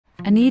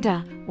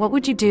Anita, what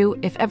would you do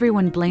if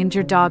everyone blamed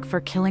your dog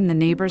for killing the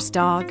neighbor's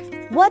dog?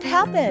 What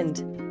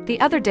happened? The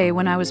other day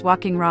when I was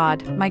walking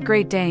Rod, my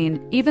Great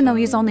Dane, even though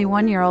he's only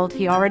 1 year old,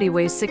 he already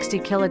weighs 60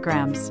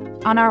 kilograms.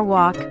 On our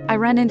walk, I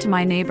ran into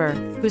my neighbor,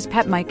 whose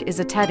pet Mike is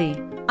a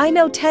teddy. I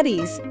know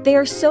teddies. They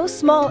are so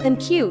small and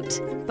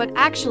cute. But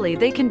actually,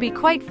 they can be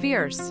quite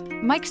fierce.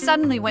 Mike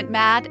suddenly went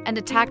mad and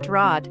attacked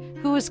Rod,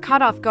 who was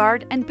caught off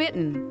guard and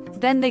bitten.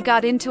 Then they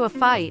got into a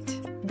fight.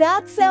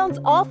 That sounds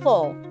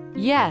awful.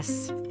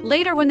 Yes.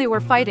 Later when they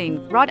were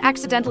fighting, Rod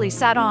accidentally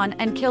sat on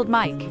and killed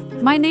Mike.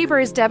 My neighbor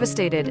is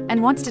devastated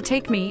and wants to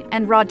take me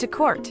and Rod to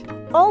court.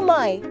 Oh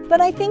my, but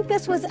I think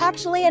this was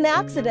actually an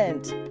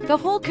accident. The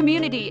whole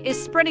community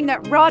is spreading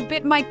that Rod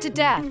bit Mike to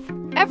death.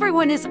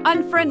 Everyone is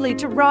unfriendly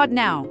to Rod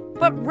now.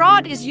 But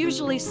Rod is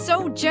usually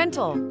so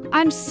gentle.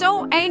 I'm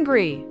so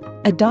angry.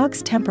 A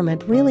dog's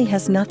temperament really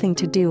has nothing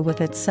to do with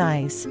its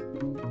size.